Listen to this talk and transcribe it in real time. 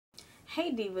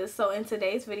Hey divas, so in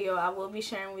today's video I will be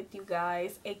sharing with you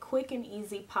guys a quick and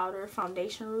easy powder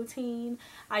foundation routine.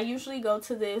 I usually go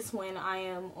to this when I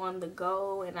am on the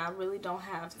go and I really don't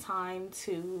have time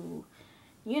to,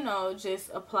 just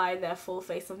apply that full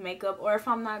face of makeup, or if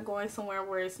I'm not going somewhere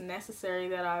where it's necessary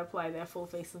that I apply that full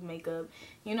face of makeup.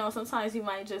 Sometimes you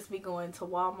might just be going to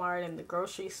Walmart and the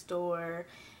grocery store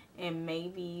and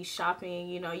maybe shopping.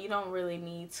 You don't really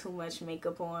need too much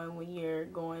makeup on when you're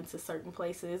going to certain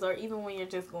places, or even when you're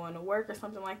just going to work or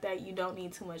something like that. You don't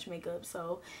need too much makeup,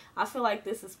 so I feel like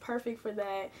this is perfect for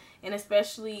that. And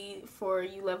especially for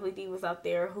you lovely divas out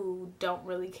there who don't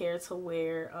really care to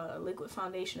wear liquid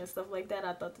foundation and stuff like that,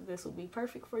 I thought that this would be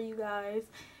perfect for you guys,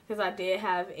 because I did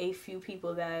have a few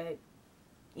people that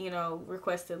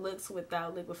requested looks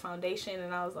without liquid foundation,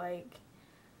 and I was like,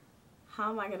 how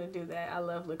am I gonna do that? I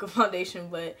love liquid foundation,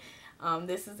 but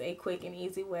this is a quick and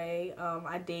easy way.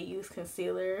 I did use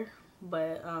concealer,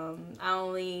 but I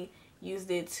only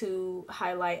used it to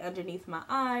highlight underneath my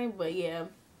eye. But yeah,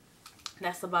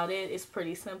 that's about it. It's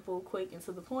pretty simple, quick, and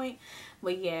to the point.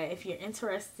 But yeah, if you're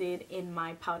interested in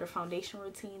my powder foundation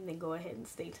routine, then go ahead and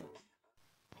stay tuned.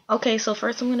 Okay, so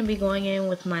first I'm going to be going in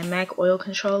with my MAC Oil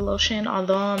Control Lotion.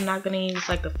 Although I'm not going to use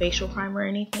like a facial primer or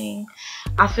anything,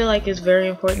 I feel like it's very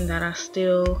important that I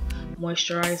still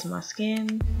moisturize my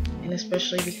skin, and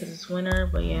especially because it's winter.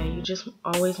 But yeah, you just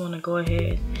always want to go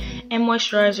ahead and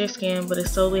moisturize your skin, but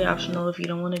it's totally optional. If you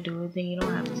don't want to do it, then you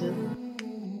don't have to.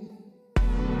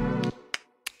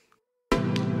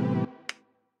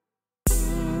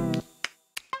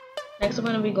 Next, I'm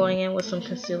going to be going in with some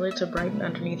concealer to brighten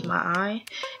underneath my eye.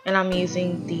 And I'm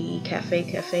using the Cafe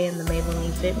and the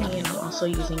Maybelline Fit Me. And I'm also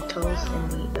using Toast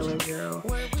and the LA Girl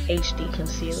HD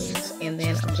concealers. And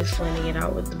then I'm just blending it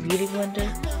out with the Beauty Blender.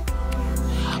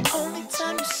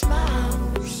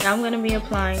 Now I'm going to be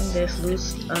applying this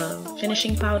loose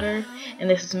finishing powder. And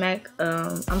this is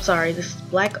this is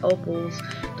Black Opal's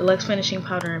Deluxe Finishing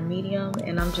Powder in Medium.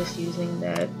 And I'm just using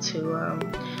that to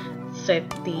set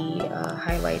the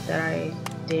highlight that I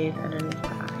did underneath my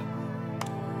eye.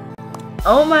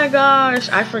 Oh my gosh,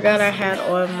 I forgot I had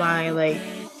on my,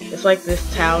 it's like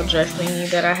this towel dress thingy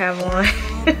that I have on.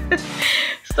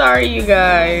 Sorry you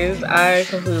guys, I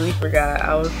completely forgot.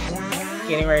 I was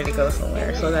getting ready to go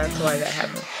somewhere, so that's why that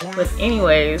happened. But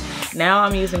anyways, now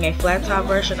I'm using a flat top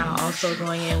brush, and I'm also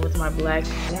going in with my black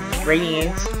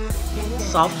Radiance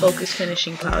Soft Focus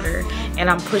Finishing Powder, and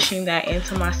I'm pushing that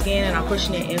into my skin, and I'm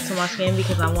pushing it into my skin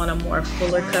because I want a more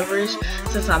fuller coverage,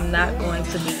 since I'm not going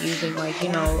to be using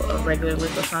a regular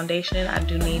liquid foundation. I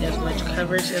do need as much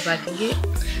coverage as I can get.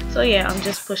 So yeah, I'm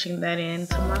just pushing that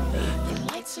into my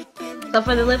face. So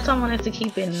for the lips, I wanted to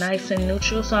keep it nice and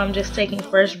neutral, so I'm just taking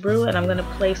Fresh Brew and I'm going to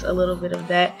place a little bit of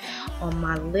that on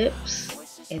my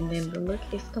lips, and then the look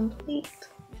is complete.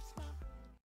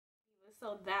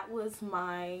 So that was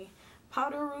my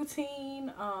powder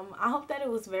routine. I hope that it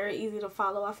was very easy to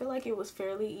follow. I feel like it was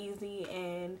fairly easy,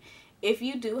 and if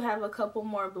you do have a couple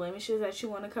more blemishes that you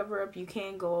want to cover up, you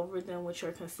can go over them with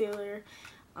your concealer.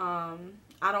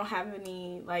 I don't have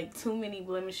any too many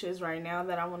blemishes right now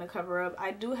that I want to cover up.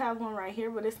 I do have one right here,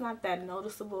 but it's not that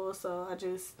noticeable, so I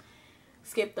just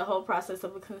skipped the whole process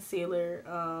of a concealer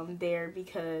there,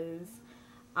 because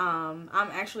I'm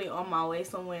actually on my way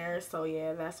somewhere. So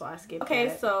yeah, that's why I skipped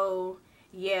that. So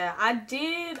yeah, I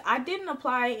didn't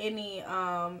apply any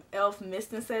e.l.f.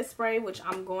 Mist and Set spray, which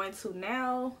I'm going to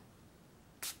now.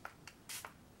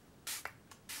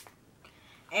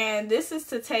 And this is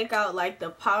to take out the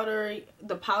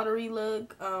powdery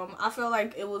look. I feel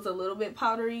like it was a little bit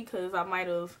powdery because I might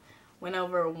have went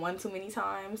over one too many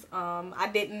times.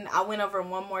 I went over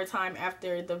one more time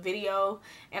after the video,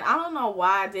 and I don't know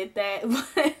why I did that,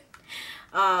 but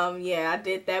yeah, I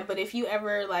did that. But if you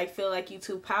ever feel like you're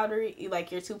too powdery,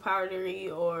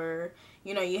 or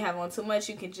you have on too much,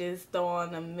 you can just throw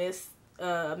on a mist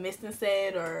and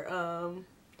set, or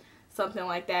something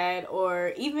like that,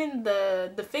 or even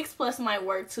the Fix Plus might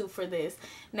work too for this.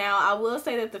 Now I will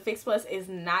say that the Fix Plus is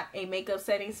not a makeup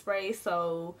setting spray,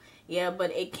 so yeah,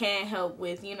 but it can help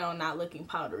with not looking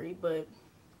powdery. But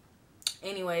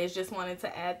anyways, just wanted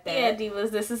to add that. Yeah,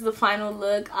 divas, this is the final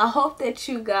look. I hope that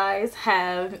you guys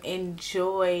have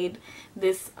enjoyed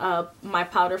this my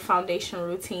powder foundation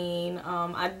routine.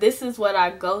 This is what I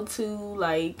go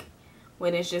to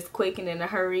when it's just quick and in a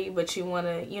hurry, but you want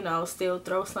to still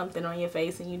throw something on your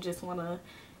face, and you just want to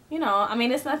I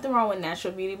mean, it's nothing wrong with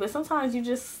natural beauty, but sometimes you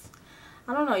just,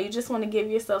 I don't know, you just want to give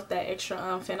yourself that extra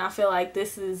oomph. And I feel like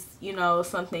this is,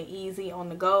 something easy on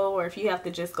the go, or if you have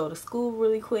to just go to school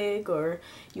really quick, or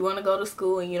you want to go to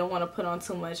school and you don't want to put on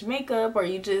too much makeup, or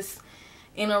you just,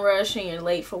 in a rush and you're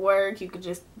late for work, you could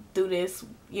just do this.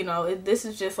 You know, this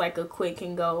is just like a quick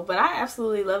and go. But I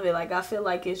absolutely love it. Like, I feel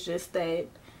like it's just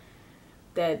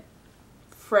that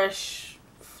fresh,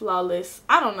 flawless,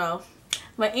 I don't know.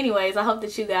 But anyways, I hope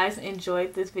that you guys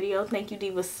enjoyed this video. Thank you,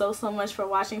 divas, so much for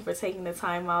watching, for taking the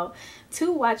time out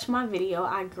to watch my video.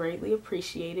 I greatly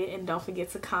appreciate it. And don't forget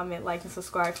to comment, like, and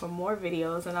subscribe for more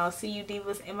videos. And I'll see you,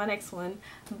 divas, in my next one.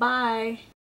 Bye.